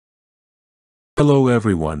Hello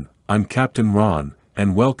everyone, I'm Captain Ron,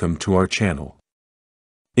 and welcome to our channel.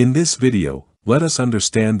 In this video, let us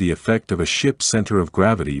understand the effect of a ship's center of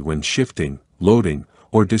gravity when shifting, loading,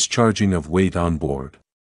 or discharging of weight on board.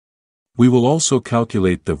 We will also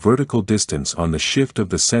calculate the vertical distance on the shift of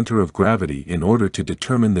the center of gravity in order to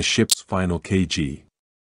determine the ship's final kg.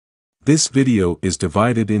 This video is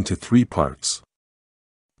divided into 3 parts.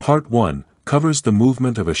 Part 1 covers the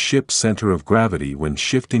movement of a ship's center of gravity when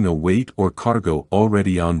shifting a weight or cargo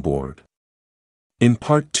already on board. In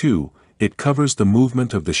Part 2, it covers the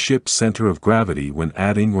movement of the ship's center of gravity when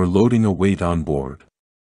adding or loading a weight on board.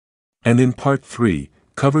 And in Part 3,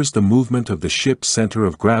 covers the movement of the ship's center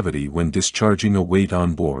of gravity when discharging a weight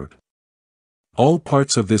on board. All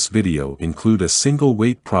parts of this video include a single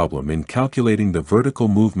weight problem in calculating the vertical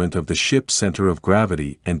movement of the ship's center of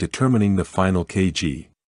gravity and determining the final kg.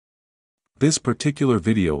 This particular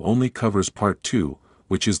video only covers Part 2,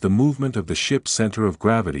 which is the movement of the ship's center of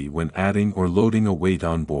gravity when adding or loading a weight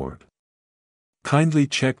on board. Kindly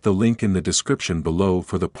check the link in the description below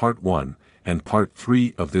for the Part 1 and Part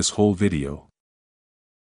 3 of this whole video.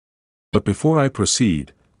 But before I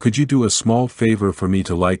proceed, could you do a small favor for me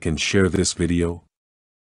to like and share this video?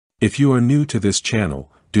 If you are new to this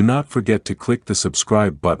channel, do not forget to click the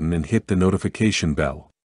subscribe button and hit the notification bell.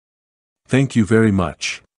 Thank you very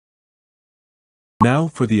much. Now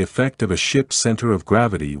for the effect of a ship's center of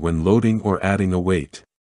gravity when loading or adding a weight.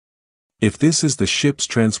 If this is the ship's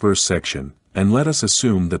transverse section, and let us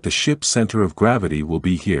assume that the ship's center of gravity will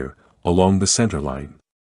be here, along the center line.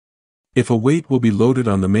 If a weight will be loaded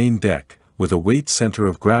on the main deck, with a weight center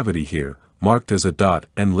of gravity here, marked as a dot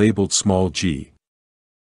and labeled small g.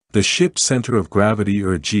 The ship's center of gravity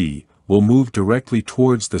or g, will move directly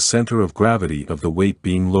towards the center of gravity of the weight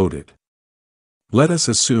being loaded. Let us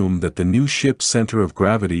assume that the new ship's center of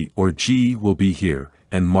gravity or g will be here,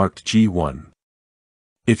 and marked g1.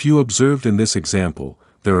 If you observed in this example,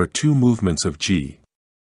 there are 2 movements of g.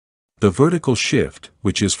 The vertical shift,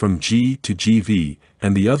 which is from g to gv,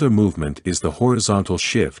 and the other movement is the horizontal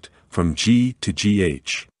shift, from g to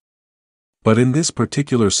gh. But in this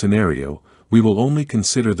particular scenario, we will only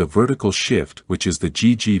consider the vertical shift, which is the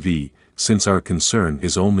ggv, since our concern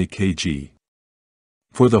is only kg.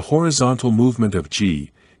 For the horizontal movement of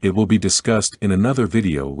g, it will be discussed in another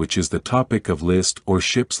video, which is the topic of list or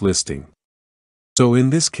ship's listing. So in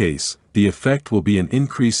this case, the effect will be an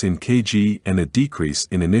increase in kg and a decrease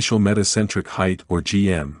in initial metacentric height or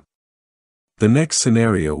gm. The next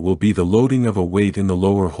scenario will be the loading of a weight in the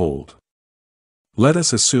lower hold. Let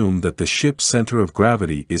us assume that the ship's center of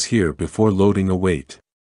gravity is here before loading a weight.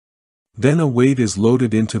 Then a weight is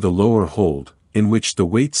loaded into the lower hold, in which the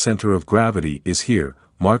weight center of gravity is here,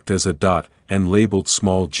 marked as a dot and labeled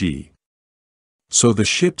small g. So the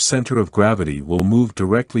ship's center of gravity will move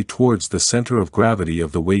directly towards the center of gravity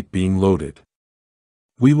of the weight being loaded.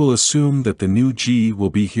 We will assume that the new g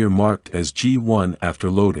will be here marked as g1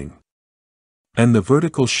 after loading. And the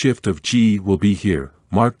vertical shift of g will be here,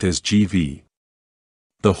 marked as gv.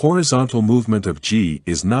 The horizontal movement of g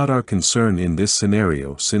is not our concern in this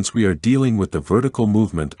scenario, since we are dealing with the vertical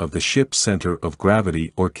movement of the ship's center of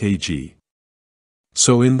gravity or kg.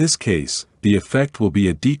 So in this case, the effect will be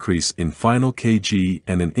a decrease in final kg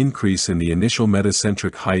and an increase in the initial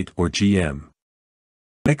metacentric height or gm.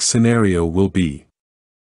 Next scenario will be: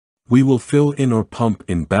 we will fill in or pump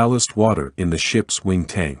in ballast water in the ship's wing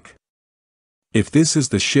tank. If this is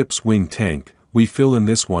the ship's wing tank, we fill in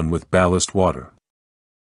this one with ballast water.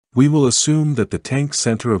 We will assume that the tank's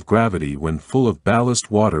center of gravity when full of ballast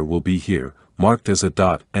water will be here, marked as a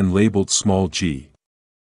dot and labeled small g.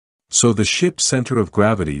 So the ship's center of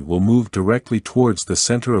gravity will move directly towards the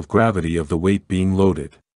center of gravity of the weight being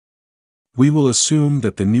loaded. We will assume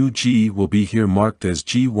that the new g will be here marked as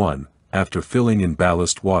g1, after filling in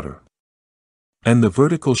ballast water. And the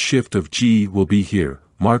vertical shift of g will be here,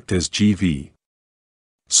 marked as gv.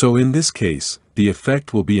 So in this case, the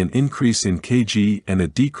effect will be an increase in kg and a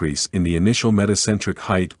decrease in the initial metacentric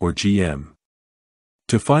height or gm.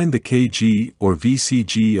 To find the kg or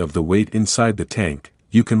vcg of the weight inside the tank,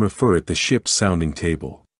 you can refer at the ship's sounding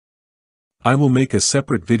table. I will make a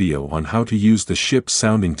separate video on how to use the ship's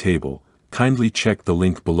sounding table, kindly check the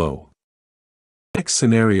link below. Next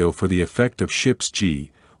scenario for the effect of ship's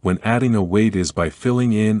g, when adding a weight is by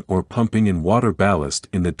filling in or pumping in water ballast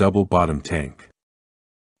in the double bottom tank.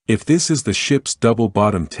 If this is the ship's double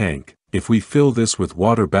bottom tank, if we fill this with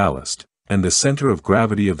water ballast, and the center of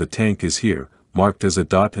gravity of the tank is here, marked as a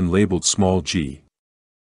dot and labeled small g.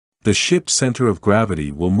 The ship's center of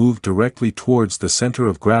gravity will move directly towards the center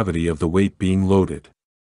of gravity of the weight being loaded.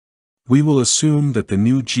 We will assume that the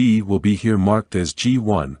new g will be here marked as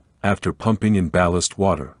g1, after pumping in ballast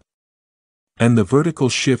water. And the vertical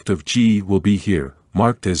shift of g will be here,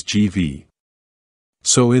 marked as GV.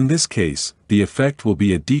 So in this case, the effect will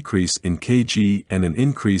be a decrease in kg and an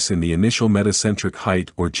increase in the initial metacentric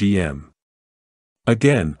height or gm.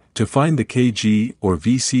 Again, to find the kg or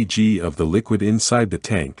VCG of the liquid inside the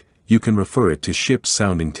tank, you can refer it to ship's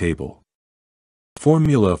sounding table.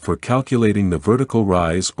 Formula for calculating the vertical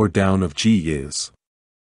rise or down of G is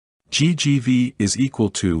GGV is equal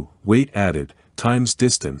to weight added times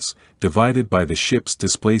distance divided by the ship's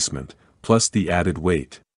displacement plus the added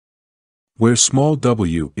weight, where small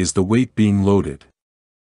w is the weight being loaded.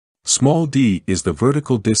 Small d is the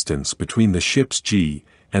vertical distance between the ship's G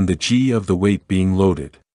and the G of the weight being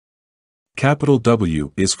loaded. Capital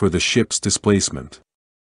W is for the ship's displacement.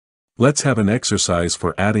 Let's have an exercise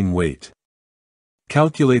for adding weight.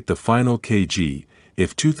 Calculate the final kg,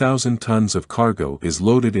 if 2,000 tons of cargo is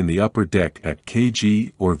loaded in the upper deck at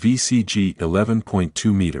kg or VCG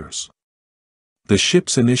 11.2 meters. The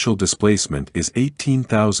ship's initial displacement is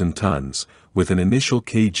 18,000 tons, with an initial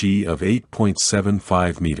kg of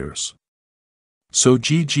 8.75 meters. So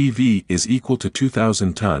GGV is equal to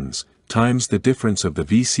 2,000 tons, times the difference of the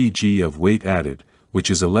VCG of weight added,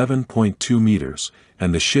 which is 11.2 meters,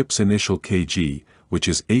 and the ship's initial kg, which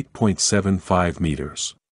is 8.75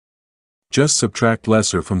 meters. Just subtract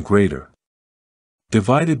lesser from greater.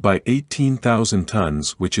 Divided by 18,000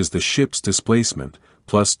 tons, which is the ship's displacement,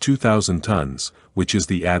 plus 2,000 tons, which is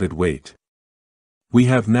the added weight. We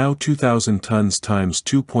have now 2,000 tons times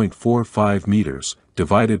 2.45 meters,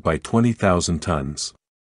 divided by 20,000 tons.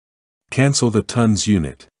 Cancel the tons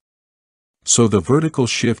unit. So the vertical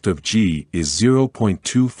shift of G is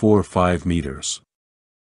 0.245 meters.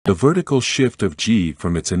 The vertical shift of G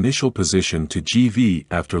from its initial position to GV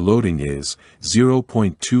after loading is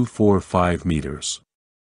 0.245 meters.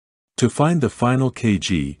 To find the final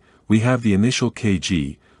kg, we have the initial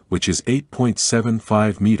kg, which is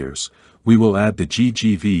 8.75 meters, we will add the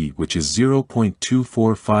GGV, which is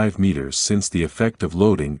 0.245 meters, since the effect of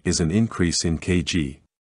loading is an increase in kg.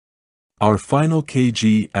 Our final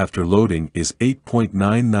kg after loading is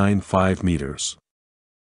 8.995 meters.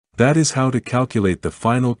 That is how to calculate the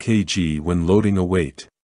final kg when loading a weight.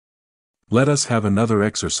 Let us have another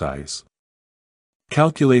exercise.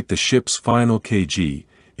 Calculate the ship's final kg,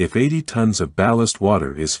 if 80 tons of ballast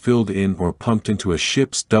water is filled in or pumped into a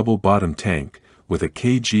ship's double-bottom tank, with a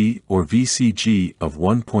kg or VCG of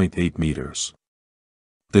 1.8 meters.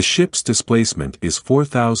 The ship's displacement is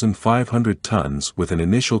 4,500 tons with an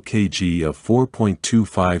initial kg of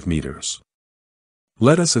 4.25 meters.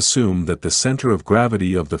 Let us assume that the center of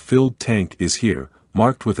gravity of the filled tank is here,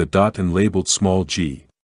 marked with a dot and labeled small g.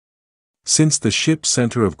 Since the ship's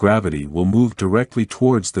center of gravity will move directly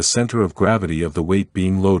towards the center of gravity of the weight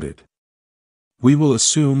being loaded, we will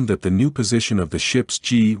assume that the new position of the ship's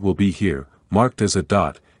G will be here, marked as a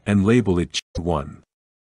dot, and label it G1.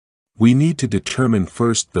 We need to determine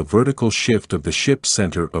first the vertical shift of the ship's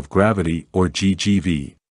center of gravity or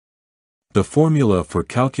GGV. The formula for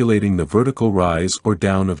calculating the vertical rise or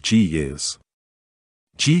down of G is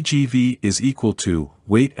GGV is equal to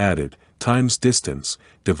weight added times distance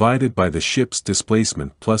divided by the ship's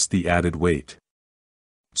displacement plus the added weight.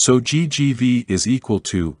 So GGV is equal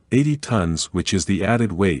to 80 tons, which is the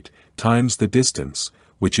added weight, times the distance,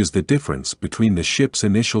 which is the difference between the ship's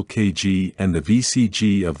initial kg and the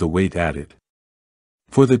VCG of the weight added.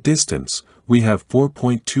 For the distance, we have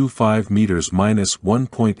 4.25 meters minus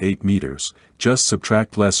 1.8 meters, just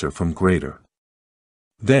subtract lesser from greater.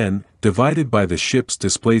 Then, divided by the ship's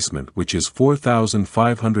displacement, which is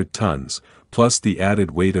 4,500 tons, plus the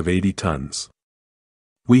added weight of 80 tons.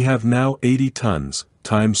 We have now 80 tons,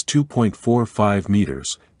 times 2.45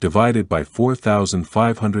 meters, divided by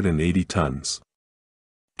 4,580 tons.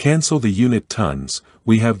 Cancel the unit tons,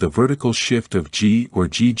 we have the vertical shift of G or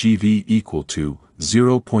GGV equal to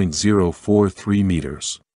 0.043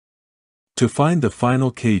 meters. To find the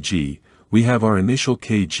final kg, we have our initial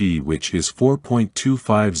kg, which is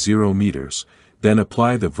 4.250 meters, then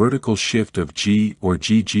apply the vertical shift of G or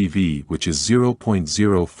GGV, which is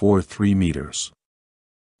 0.043 meters.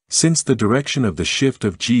 Since the direction of the shift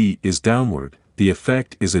of G is downward, the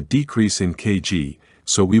effect is a decrease in kg,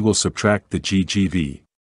 so we will subtract the GGV.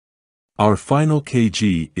 Our final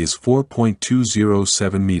kg is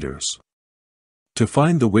 4.207 meters. To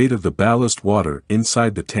find the weight of the ballast water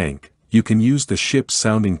inside the tank, you can use the ship's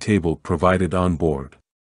sounding table provided on board.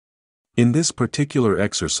 In this particular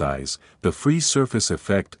exercise, the free surface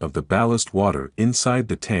effect of the ballast water inside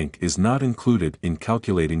the tank is not included in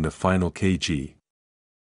calculating the final kg.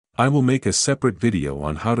 I will make a separate video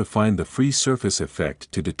on how to find the free surface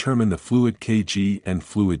effect to determine the fluid kg and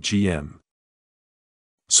fluid gm.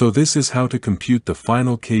 So this is how to compute the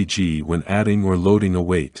final kg when adding or loading a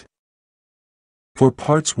weight. For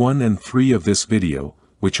parts 1 and 3 of this video,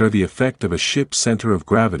 which are the effect of a ship's center of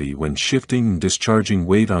gravity when shifting and discharging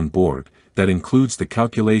weight on board, that includes the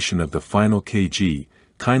calculation of the final kg,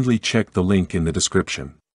 kindly check the link in the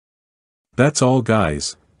description. That's all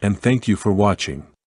guys, and thank you for watching.